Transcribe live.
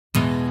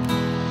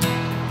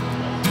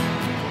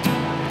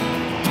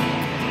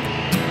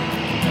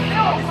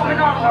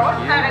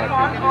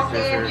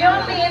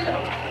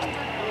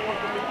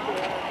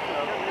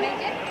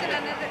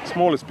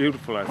Small is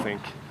beautiful, I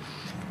think.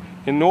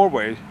 In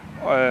Norway,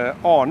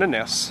 Hans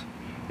Naess,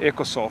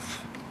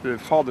 Ecosof, the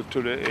father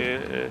to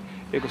the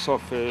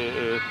Ecosof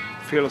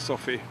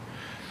philosophy,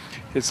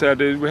 he said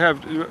we have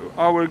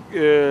our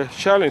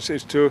challenge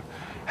is to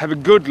have a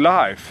good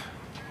life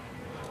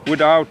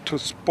without to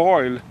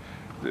spoil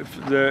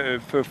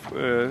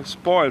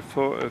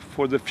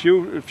for the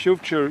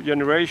future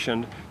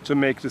generation to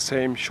make the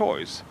same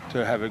choice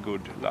to have a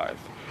good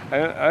life.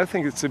 I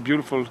think it's a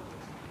beautiful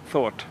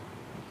thought.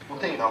 I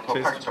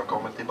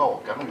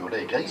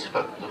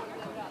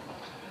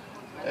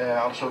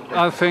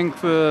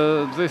think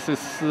this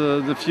is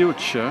the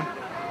future.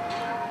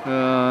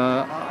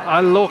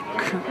 I look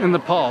in the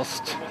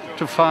past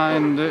to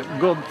find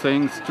good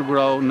things to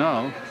grow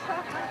now,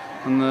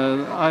 and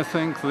I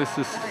think this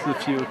is the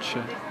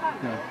future.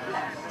 Yeah.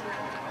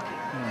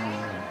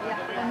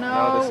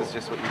 No, this is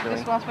just what you're doing.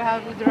 This one we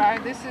have dry.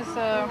 This is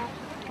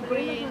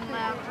green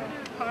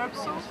herb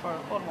sauce for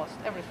almost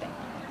everything.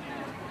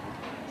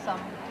 Some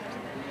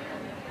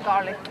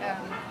garlic.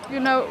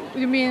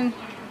 You mean,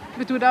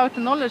 but without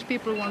the knowledge,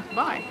 people won't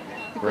buy.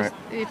 Because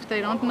if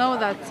they don't know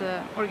that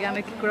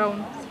organic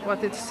grown,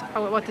 what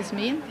it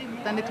means,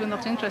 then it will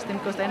not interest them,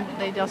 because then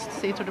they just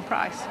see to the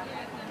price.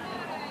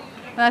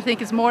 And I think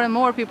it's more and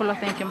more people are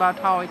thinking about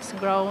how it's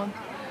grown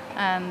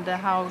and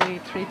how we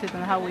treat it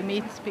and how we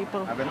meet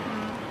people.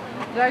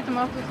 Dry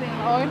tomatoes in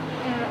oil.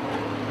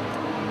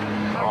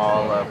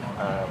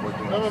 We're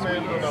doing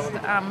Sweden.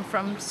 I'm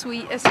from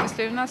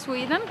Eskilstuna,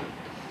 Sweden,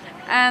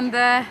 and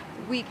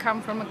we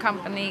come from a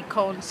company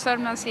called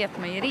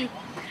Södermanland,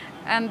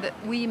 and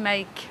we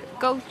make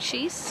goat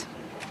cheese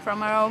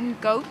from our own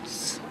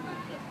goats.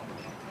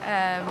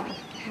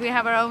 We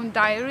have our own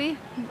dairy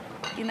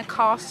in a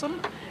castle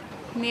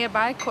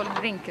nearby called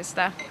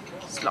Rinkestad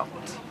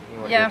Slot.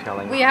 Yeah,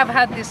 we have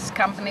had this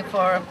company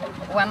for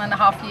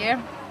 1.5 years,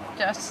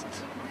 just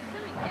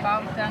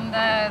about, and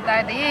the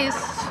idea is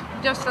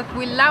just that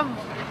we love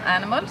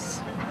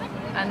animals,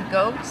 and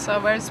goats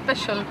are very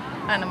special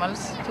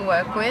animals to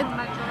work with,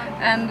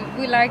 and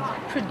we like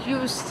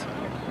produce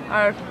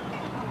our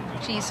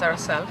cheese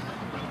ourselves.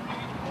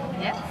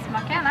 Yes,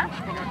 smaka gärna.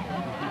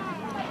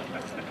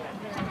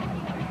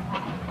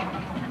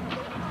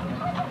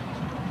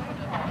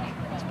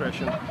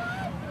 Expression.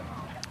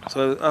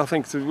 So I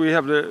think that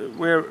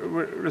we're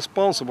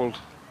responsible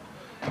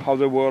how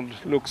the world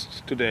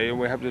looks today, and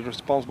we have the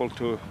responsible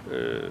to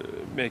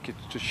make it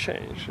to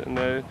change.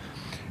 And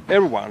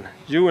everyone,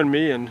 you and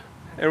me, and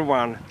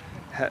everyone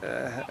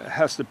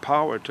has the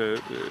power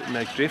to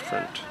make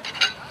different.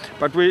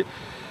 But we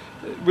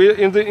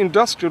in the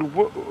industrial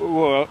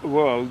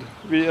world,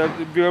 we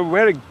are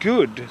very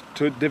good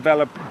to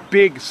develop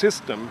big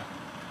system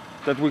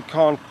that we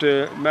can't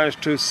manage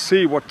to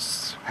see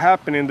what's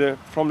happening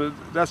from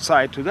that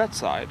side to that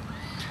side.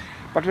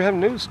 But we have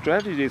new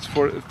strategies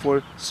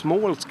for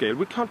small scale.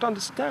 We can't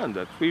understand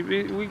that.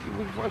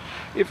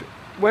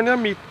 When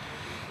I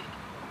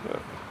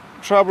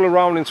travel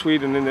around in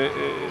Sweden in the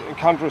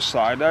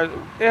countryside,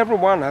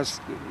 everyone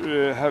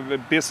have a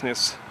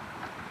business.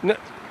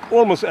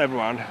 Almost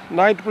everyone,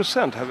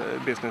 90% have a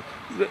business.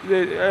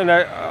 And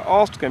I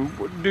asked them,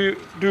 do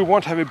you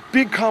want to have a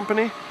big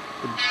company,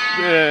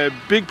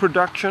 big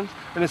production?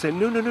 And they say,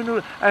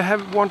 no. I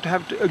want to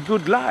have a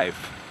good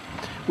life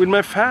with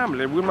my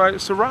family, with my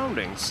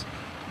surroundings.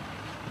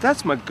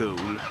 That's my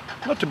goal,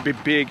 not to be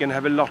big and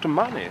have a lot of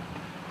money.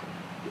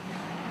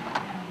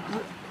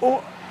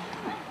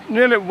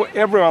 Nearly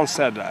everyone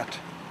said that,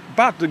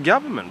 but the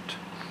government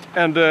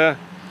and the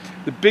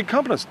big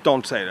companies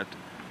don't say that,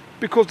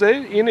 because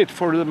they're in it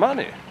for the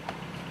money.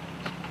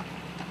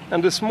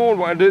 And the small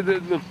one,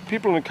 the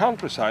people in the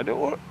countryside,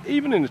 or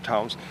even in the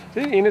towns,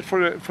 they're in it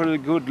for a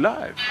good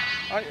life.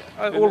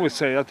 I always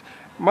say that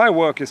my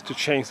work is to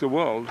change the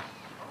world,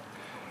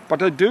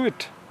 but I do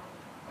it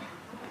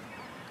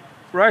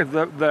right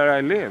there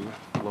I live.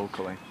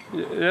 Locally.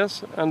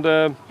 Yes, and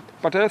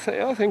but I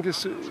think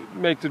it's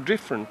make the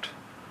difference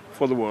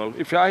for the world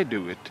if I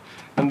do it,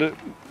 and the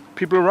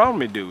people around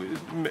me do it.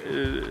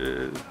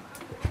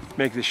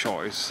 Make the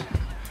choice.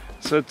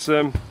 So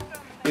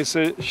it's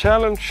a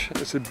challenge.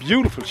 It's a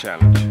beautiful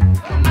challenge.